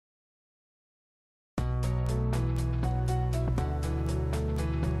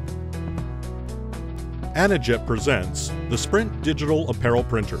Anajet presents the Sprint Digital Apparel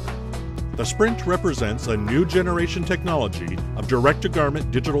Printer. The Sprint represents a new generation technology of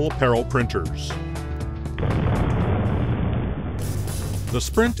direct-to-garment digital apparel printers. The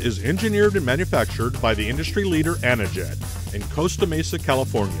Sprint is engineered and manufactured by the industry leader Anajet in Costa Mesa,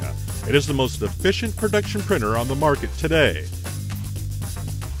 California. It is the most efficient production printer on the market today.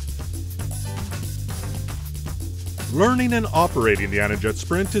 Learning and operating the Anajet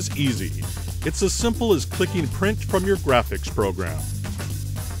Sprint is easy. It's as simple as clicking Print from your graphics program.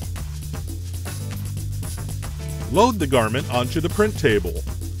 Load the garment onto the print table.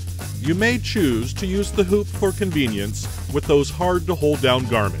 You may choose to use the hoop for convenience with those hard-to-hold down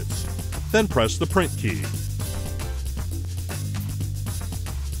garments. Then press the print key.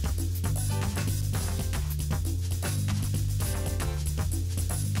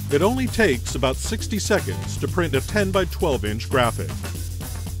 It only takes about 60 seconds to print a 10 by 12 inch graphic.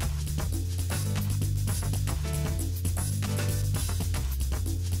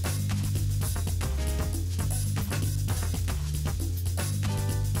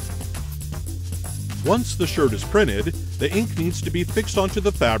 Once the shirt is printed, the ink needs to be fixed onto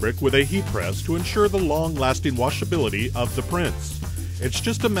the fabric with a heat press to ensure the long-lasting washability of the prints. It's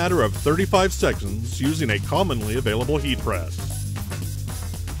just a matter of 35 seconds using a commonly available heat press.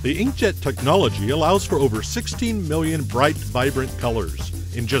 The inkjet technology allows for over 16 million bright, vibrant colors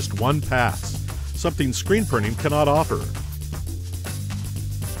in just one pass, something screen printing cannot offer.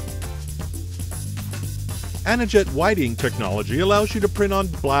 Anajet white ink technology allows you to print on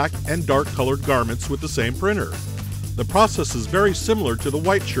black and dark colored garments with the same printer. The process is very similar to the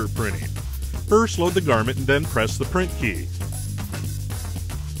white shirt printing. First load the garment and then press the print key.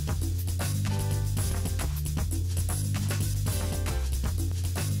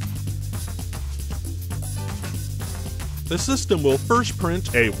 The system will first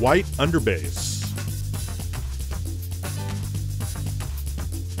print a white underbase.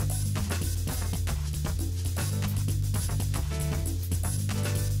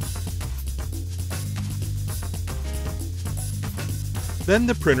 Then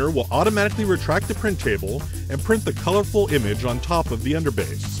the printer will automatically retract the print table and print the colorful image on top of the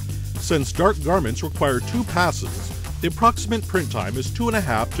underbase. Since dark garments require 2 passes, the approximate print time is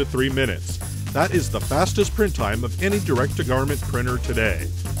 2.5 to 3 minutes. That is the fastest print time of any direct-to-garment printer today.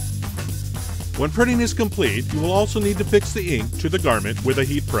 When printing is complete, you will also need to fix the ink to the garment with a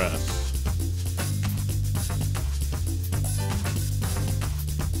heat press.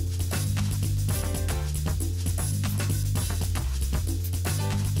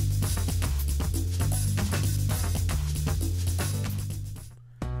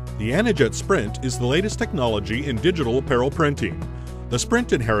 The Anajet Sprint is the latest technology in digital apparel printing. The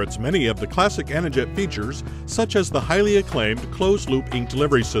Sprint inherits many of the classic Anajet features, such as the highly acclaimed closed-loop ink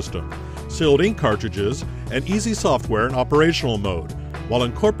delivery system, sealed ink cartridges, and easy software and operational mode, while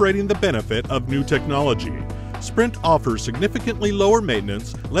incorporating the benefit of new technology. Sprint offers significantly lower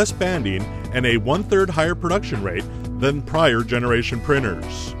maintenance, less banding, and a 1/3 higher production rate than prior generation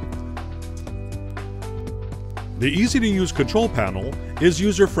printers. The easy-to-use control panel is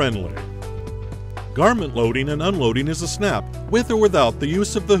user-friendly. Garment loading and unloading is a snap, with or without the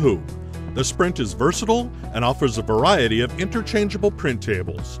use of the hoop. The Sprint is versatile and offers a variety of interchangeable print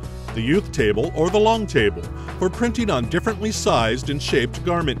tables, the youth table or the long table, for printing on differently sized and shaped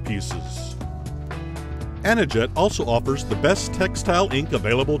garment pieces. Anajet also offers the best textile ink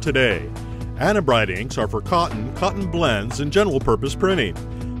available today. Anabrite inks are for cotton, cotton blends, and general-purpose printing.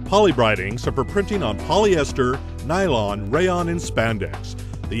 Polybrite inks are for printing on polyester, nylon, rayon, and spandex.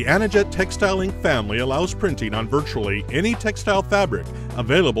 The Anajet Textile Ink family allows printing on virtually any textile fabric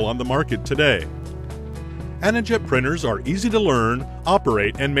available on the market today. Anajet printers are easy to learn,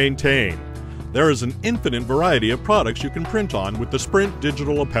 operate, and maintain. There is an infinite variety of products you can print on with the Sprint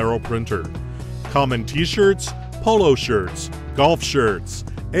Digital Apparel Printer. Common t-shirts, polo shirts, golf shirts,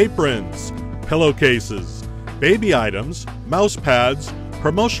 aprons, pillowcases, baby items, mouse pads,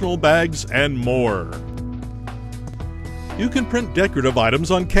 promotional bags, and more. You can print decorative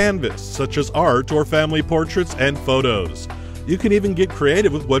items on canvas, such as art or family portraits and photos. You can even get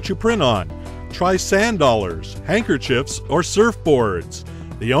creative with what you print on. Try sand dollars, handkerchiefs, or surfboards.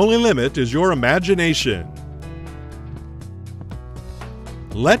 The only limit is your imagination.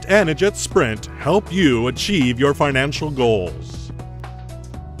 Let Anajet Sprint help you achieve your financial goals.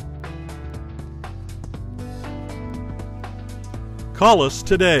 Call us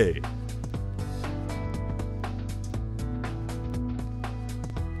today.